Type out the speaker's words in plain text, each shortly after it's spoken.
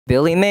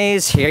Billy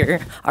Mays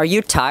here. Are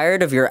you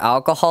tired of your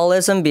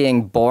alcoholism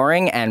being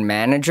boring and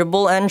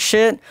manageable and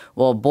shit?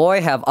 Well,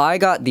 boy, have I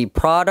got the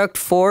product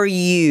for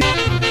you.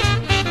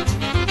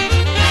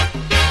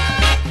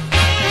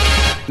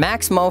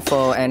 Max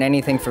Mofo and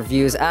Anything for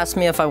Views asked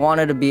me if I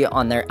wanted to be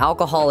on their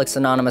Alcoholics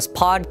Anonymous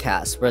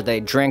podcast, where they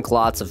drink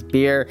lots of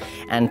beer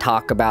and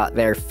talk about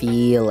their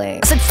feelings.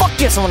 I said, fuck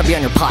yes, I want to be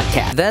on your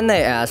podcast. Then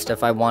they asked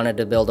if I wanted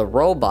to build a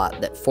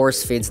robot that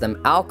force feeds them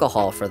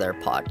alcohol for their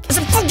podcast. I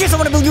said, fuck yes, I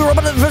want to build you a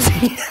robot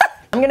that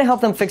I'm gonna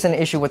help them fix an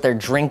issue with their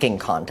drinking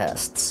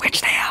contests, which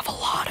they have a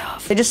lot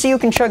of. They just see who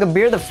can chug a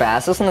beer the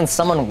fastest, and then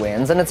someone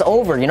wins, and it's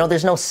over. You know,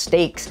 there's no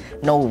stakes,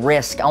 no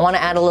risk. I want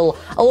to add a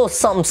little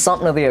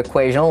something to the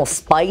equation, a little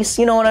spice.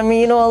 You know what I mean?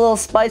 You know, a little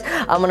spice.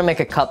 I'm gonna make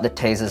a cup that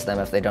tases them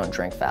if they don't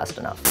drink fast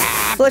enough.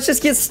 Let's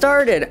just get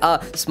started.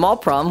 Small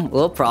problem,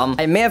 little problem.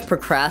 I may have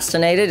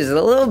procrastinated just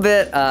a little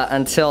bit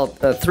until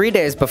 3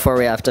 days before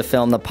we have to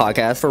film the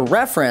podcast. For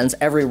reference,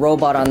 every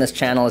robot on this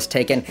channel has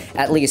taken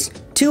at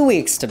least 2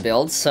 weeks to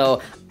build,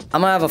 so I'm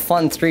gonna have a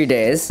fun 3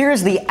 days.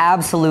 Here's the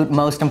absolute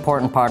most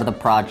important part of the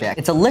project.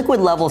 It's a liquid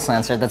level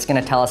sensor that's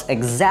gonna tell us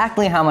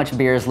exactly how much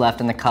beer is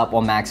left in the cup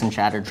while Max and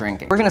Chad are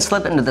drinking. We're gonna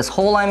slip it into this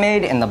hole I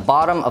made in the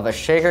bottom of a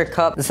shaker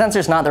cup. The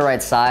sensor's not the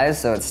right size,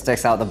 so it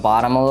sticks out the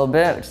bottom a little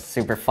bit, which is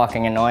super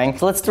fucking annoying.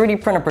 So let's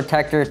 3D print a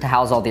protector to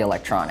house all the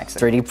electronics.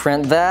 3D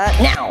print that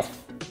now.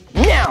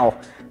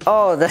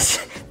 Oh, that's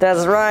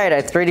right,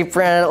 I 3D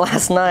printed it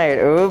last night,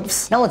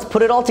 oops. Now let's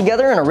put it all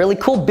together in a really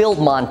cool build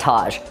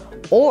montage.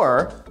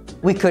 Or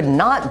we could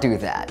not do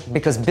that,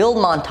 because build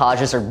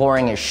montages are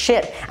boring as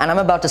shit, and I'm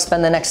about to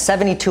spend the next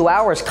 72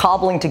 hours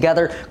cobbling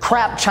together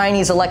crap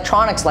Chinese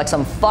electronics like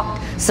some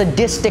fucked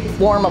sadistic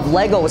form of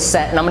Lego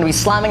set, and I'm gonna be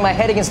slamming my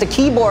head against a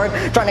keyboard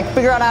trying to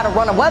figure out how to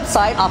run a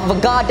website off of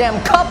a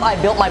goddamn cup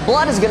I built. My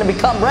blood is gonna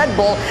become Red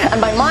Bull, and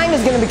my mind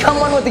is gonna become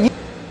one with the...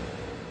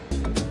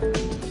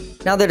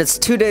 Now that it's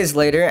 2 days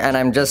later and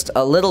I'm just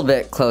a little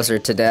bit closer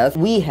to death,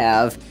 we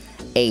have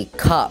a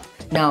cup.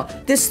 Now,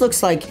 this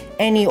looks like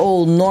any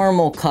old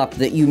normal cup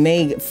that you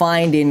may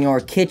find in your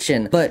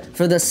kitchen, but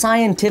for the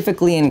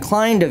scientifically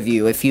inclined of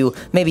you, if you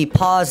maybe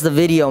pause the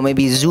video,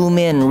 maybe zoom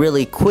in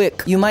really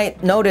quick, you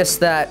might notice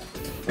that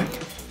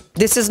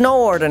this is no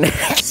ordinary.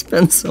 I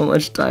spend so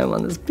much time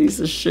on this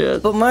piece of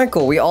shit. But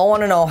Michael, we all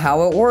want to know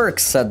how it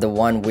works, said the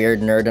one weird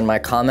nerd in my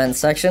comment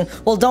section.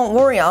 Well, don't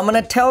worry, I'm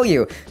gonna tell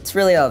you. It's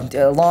really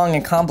long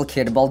and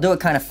complicated, but I'll do it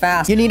kind of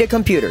fast. You need a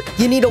computer.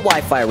 You need a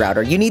Wi-Fi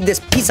router. You need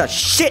this piece of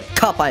shit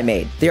cup I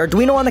made. The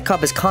Arduino on the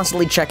cup is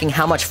constantly checking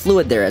how much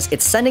fluid there is.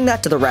 It's sending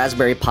that to the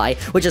Raspberry Pi,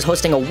 which is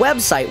hosting a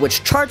website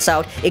which charts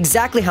out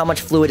exactly how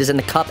much fluid is in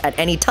the cup at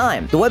any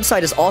time. The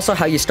website is also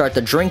how you start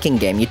the drinking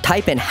game. You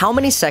type in how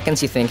many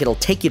seconds you think it'll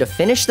take you to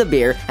finish the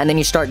beer, and then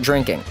you start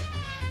drinking.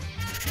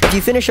 If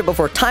you finish it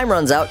before time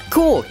runs out,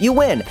 cool, you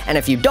win. And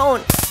if you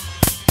don't,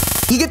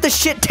 you get the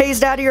shit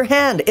tased out of your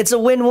hand. It's a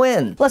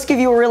win-win. Let's give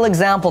you a real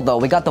example though.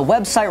 We got the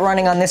website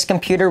running on this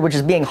computer, which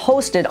is being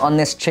hosted on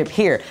this chip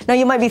here. Now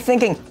you might be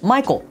thinking,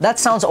 Michael, that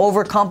sounds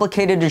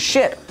overcomplicated as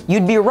shit.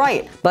 You'd be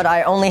right, but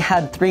I only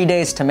had 3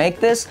 days to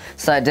make this,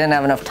 so I didn't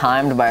have enough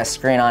time to buy a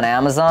screen on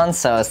Amazon,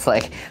 so it's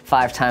like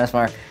 5 times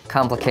more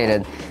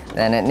complicated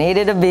than it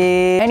needed to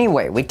be.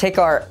 Anyway, we take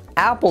our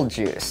apple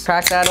juice,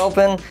 crack that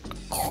open.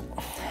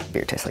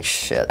 Beer tastes like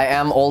shit. I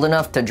am old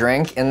enough to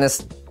drink in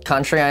this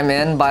country I'm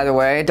in, by the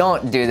way.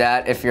 Don't do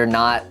that if you're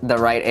not the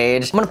right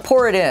age. I'm gonna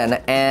pour it in,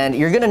 and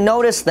you're gonna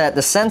notice that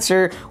the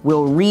sensor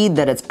will read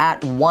that it's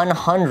at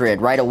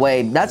 100 right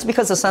away. That's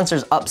because the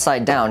sensor's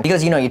upside down.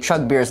 Because, you know, you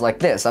chug beers like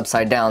this,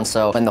 upside down,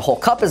 so when the whole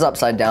cup is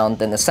upside down,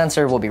 then the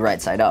sensor will be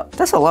right side up.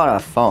 That's a lot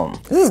of foam.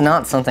 This is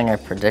not something I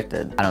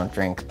predicted. I don't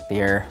drink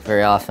beer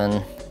very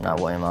often. Not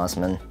William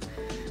Osman.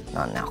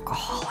 Not an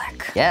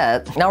alcoholic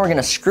yet. Now we're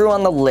gonna screw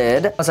on the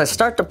lid. As I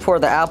start to pour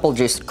the apple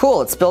juice,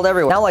 cool, it's spilled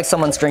everywhere. Now like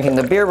someone's drinking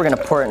the beer, we're gonna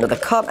pour it into the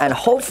cup, and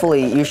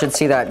hopefully you should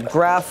see that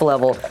graph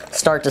level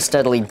start to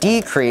steadily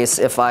decrease.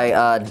 If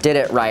I did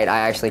it right, I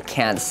actually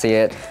can't see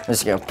it. I'm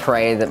just gonna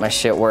pray that my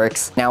shit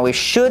works. Now we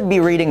should be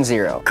reading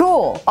 0.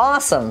 Cool,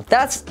 awesome,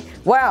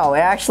 wow, it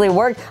actually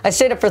worked. I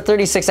stayed up for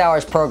 36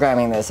 hours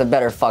programming this, it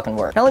better fucking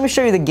work. Now let me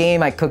show you the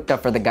game I cooked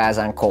up for the guys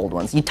on Cold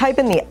Ones. You type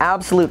in the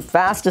absolute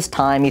fastest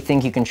time you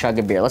think you can chug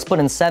a beer. Let's put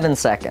in 7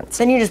 seconds.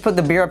 Then you just put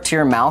the beer up to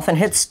your mouth and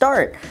hit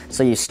start.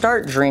 So you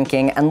start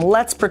drinking, and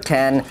let's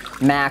pretend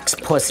Max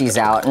pussies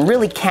out and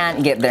really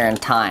can't get there in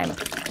time.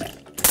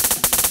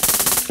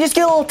 You just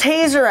get a little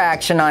taser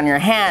action on your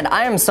hand.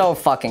 I am so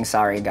fucking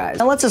sorry, guys.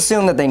 Now let's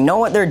assume that they know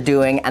what they're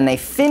doing and they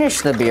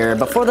finish the beer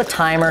before the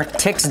timer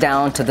ticks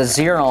down to the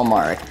 0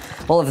 mark.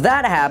 Well, if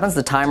that happens,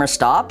 the timer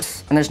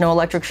stops and there's no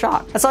electric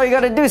shock. That's all you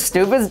gotta do,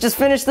 stupids. Just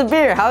finish the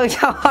beer. How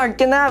hard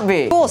can that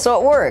be? Cool, so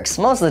it works.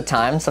 Most of the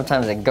time,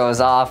 sometimes it goes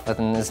off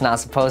and it's not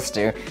supposed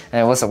to.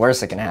 And what's the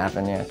worst that can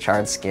happen? You know,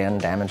 charred skin,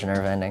 damaged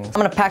nerve endings. I'm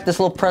gonna pack this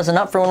little present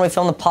up for when we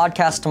film the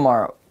podcast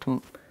tomorrow.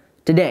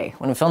 Today,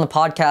 when we film the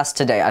podcast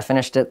today. I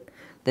finished it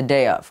the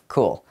day of.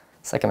 Cool.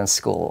 It's like I'm in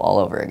school all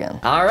over again.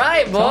 All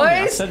right, boys.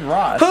 I said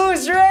Ross.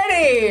 Who's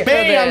ready?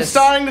 Me, I'm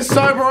starting to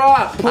sober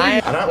up. I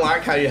don't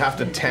like how you have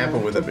to tamper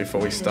with it before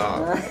we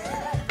start.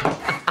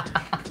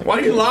 Why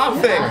are you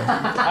laughing?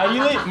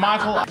 You leave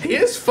Michael. He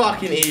is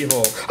fucking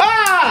evil.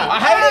 Ah! I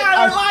hate it.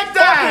 I don't like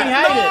that. Fucking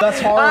hate it.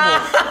 That's horrible.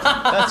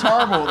 That's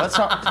horrible. That's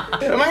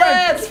horrible.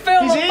 Let's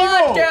film He's a evil.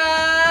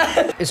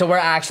 podcast. So we're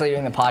actually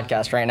doing the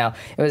podcast right now.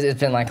 It's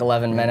been like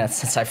 11 minutes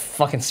since I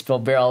fucking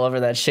spilled beer all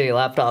over that shitty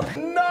laptop.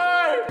 No!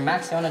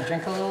 Max, you wanna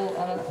drink a little?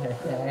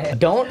 Here.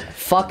 Don't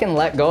fucking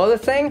let go of the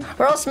thing,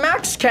 or else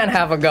Max can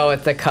have a go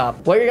at the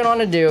cup. What you're gonna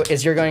wanna do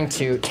is you're going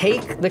to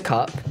take the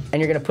cup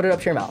and you're gonna put it up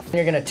to your mouth. And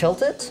you're gonna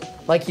tilt it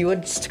like you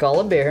would scull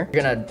a beer.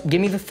 You're gonna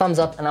give me the thumbs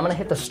up and I'm gonna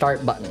hit the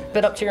start button.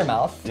 Spit up to your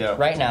mouth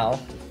right now.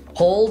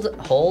 Hold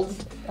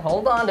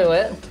on to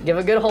it. Give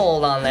a good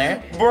hold on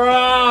there. Bro,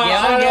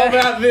 I don't know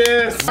about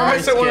this.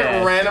 Somebody said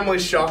wouldn't randomly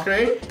shock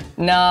me.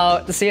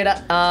 No, see it,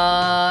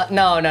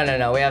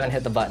 no, we haven't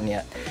hit the button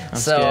yet. I'm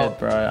scared,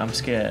 bro, I'm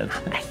scared.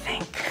 I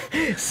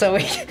think. So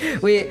put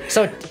it at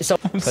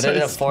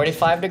a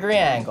 45-degree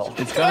angle.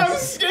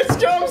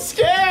 I'm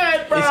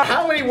scared, bro.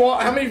 How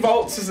many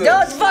volts is this?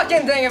 Don't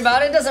fucking think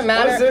about it, it doesn't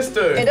matter. What does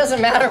this do? It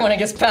doesn't matter when it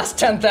gets past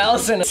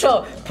 10,000.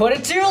 So, put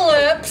it to your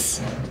lips.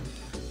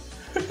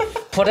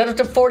 Put it up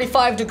to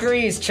 45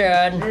 degrees,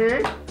 Chad.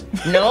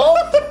 No?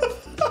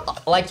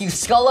 Like you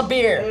scull a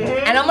beer.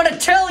 And I'm gonna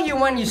tell you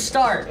when you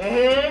start.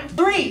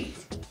 3,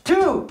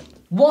 2,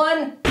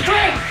 1,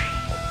 drink!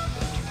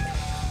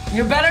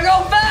 You better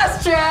go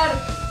fast, Chad!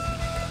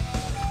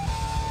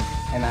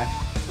 Hey, Max.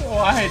 Oh,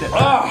 I hate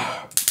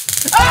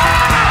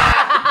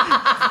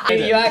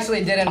it. You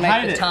actually didn't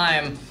make the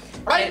time.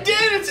 I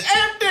did, it's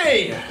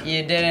empty!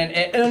 You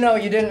didn't, no,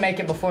 you didn't make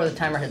it before the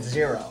timer hit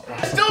 0.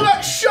 I still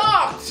got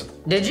shocked!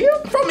 Did you?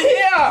 From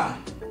here!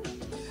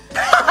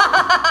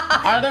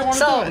 I don't want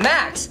to do it.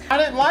 Max. I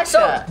didn't like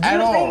that do at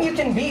you all. think you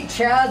can beat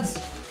Chad's?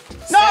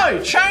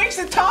 No, change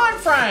the time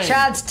frame.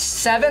 Chad's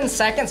 7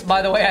 seconds.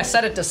 By the way, I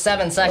set it to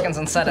 7 seconds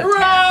instead of 10.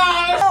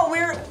 Right.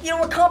 No,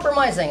 we're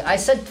compromising. I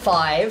said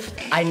 5.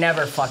 I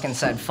never fucking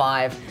said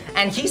 5.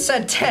 And he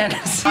said 10.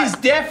 He's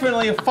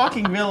definitely a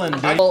fucking villain,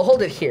 dude. Well,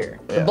 hold it here.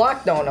 The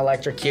black don't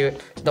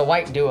electrocute. The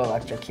white do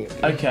electrocute.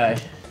 Okay.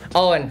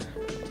 Oh, and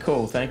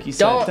cool. Thank you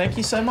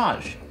so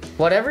much.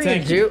 Whatever you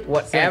do,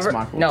 Thanks,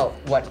 Michael. no,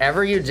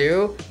 whatever you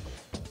do,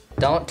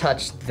 don't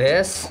touch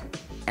this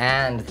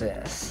and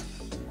this.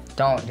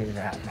 Don't do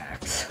that,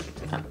 Max.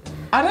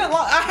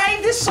 I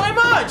hate this so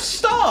much.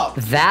 Stop.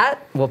 That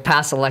will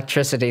pass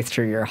electricity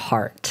through your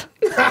heart.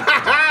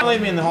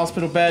 Leave me in the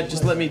hospital bed.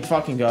 Just let me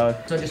fucking go.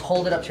 So just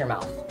hold it up to your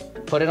mouth.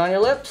 Put it on your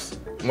lips.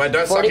 Wait,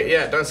 don't suck it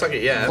yet. Don't suck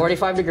it yet.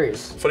 45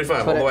 degrees.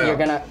 45, all the way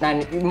You're up.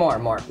 gonna,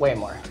 way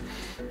more.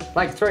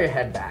 Like throw your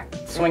head back.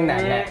 Swing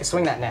that neck.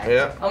 Swing that neck.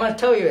 Yeah. I'm gonna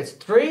tell you it's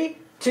 3,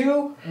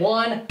 2,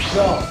 1,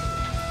 go.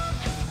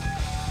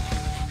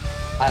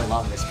 I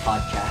love this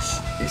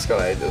podcast. He's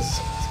got ages.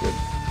 It's good.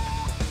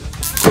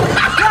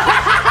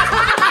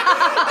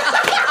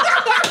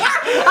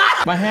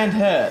 My hand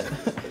hurt.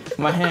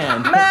 My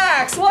hand.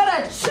 Max, what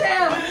a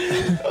champ!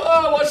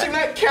 Oh, watching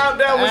that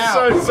countdown was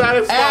so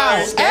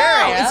satisfying.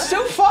 Scary, It's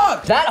still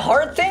fucked. That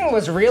heart thing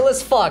was real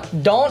as fuck.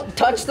 Don't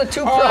touch the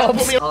 2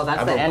 probes. Oh,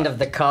 that's the end of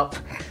the cup.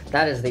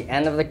 That is the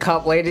end of the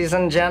cup, ladies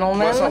and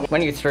gentlemen.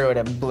 When you threw it,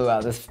 it blew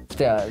out the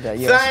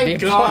USB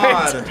Thank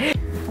God. port.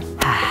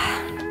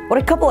 What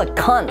a couple of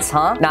cunts,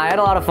 huh? Now, I had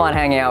a lot of fun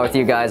hanging out with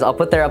you guys. I'll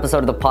put their episode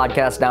of the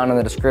podcast down in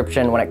the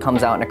description when it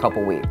comes out in a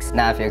couple weeks.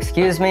 Now, if you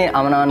excuse me,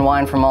 I'm gonna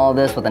unwind from all of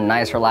this with a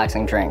nice,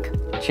 relaxing drink.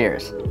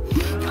 Cheers.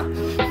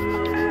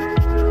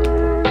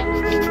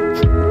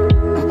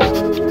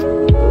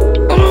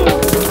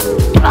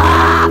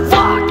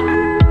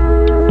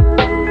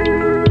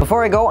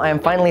 Before I go, I am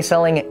finally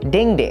selling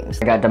Ding Dings.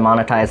 I got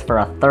demonetized for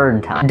a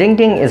 3rd time. Ding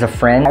Ding is a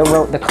friend. I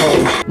wrote the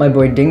code. My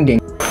boy Ding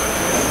Ding.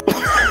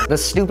 The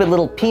stupid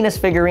little penis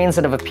figurines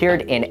that have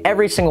appeared in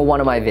every single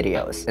one of my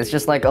videos. It's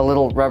just like a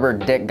little rubber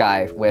dick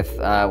guy with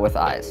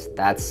eyes.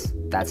 That's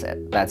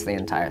it. That's the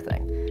entire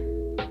thing.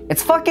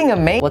 It's fucking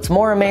amazing. What's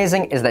more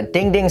amazing is that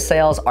Ding Ding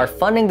sales are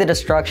funding the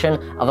destruction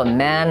of a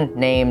man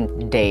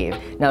named Dave.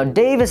 Now,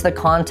 Dave is the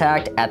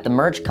contact at the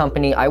merch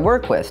company I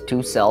work with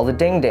to sell the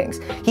Ding Dings.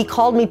 He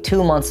called me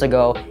 2 months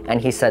ago and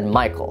he said,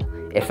 Michael,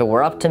 if it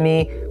were up to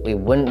me, we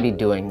wouldn't be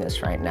doing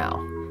this right now.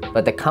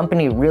 But the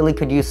company really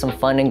could use some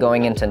funding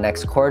going into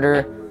next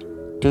quarter.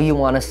 Do you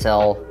want to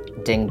sell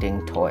Ding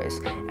Ding toys?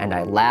 And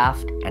I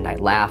laughed and I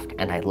laughed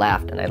and I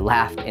laughed and I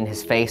laughed in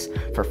his face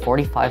for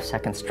 45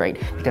 seconds straight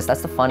because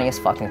that's the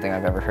funniest fucking thing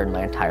I've ever heard in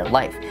my entire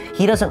life.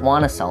 He doesn't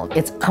want to sell them.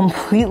 It's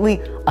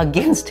completely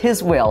against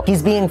his will.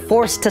 He's being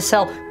forced to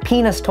sell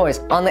penis toys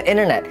on the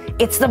internet.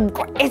 It's the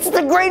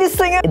greatest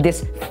thing ever.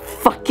 This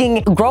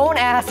fucking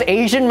grown-ass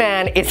Asian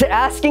man is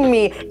asking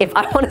me if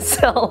I want to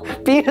sell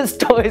penis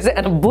toys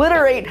and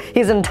obliterate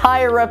his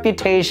entire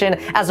reputation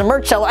as a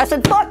merch seller. I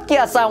said, fuck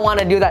yes, I want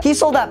to do that. He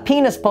sold that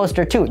penis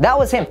poster too. That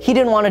was him. He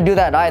didn't want to do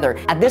that either.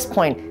 At this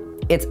point,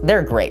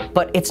 they're great,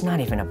 but it's not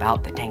even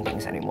about the Ding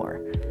Dings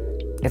anymore.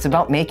 It's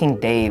about making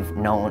Dave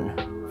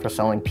known for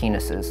selling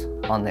penises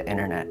on the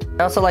internet.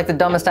 I also like the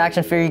dumbest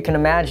action figure you can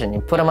imagine.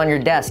 You put them on your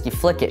desk, you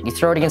flick it, you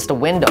throw it against a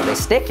window. They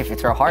stick if you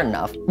throw hard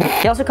enough.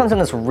 He also comes in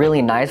this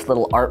really nice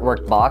little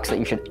artwork box that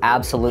you should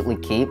absolutely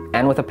keep,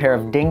 and with a pair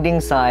of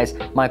ding-ding size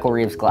Michael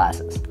Reeves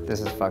glasses.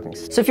 This is fucking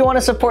so if you want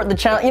to support the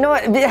channel, you know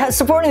what?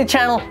 Supporting the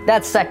channel,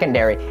 that's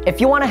secondary. If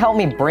you want to help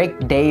me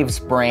break Dave's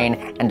brain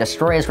and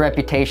destroy his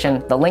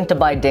reputation, the link to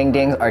buy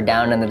ding-dings are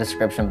down in the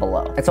description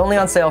below. It's only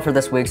on sale for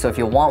this week, so if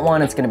you want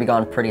one, it's gonna be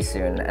gone pretty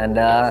soon. And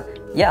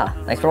yeah,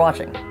 thanks for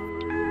watching.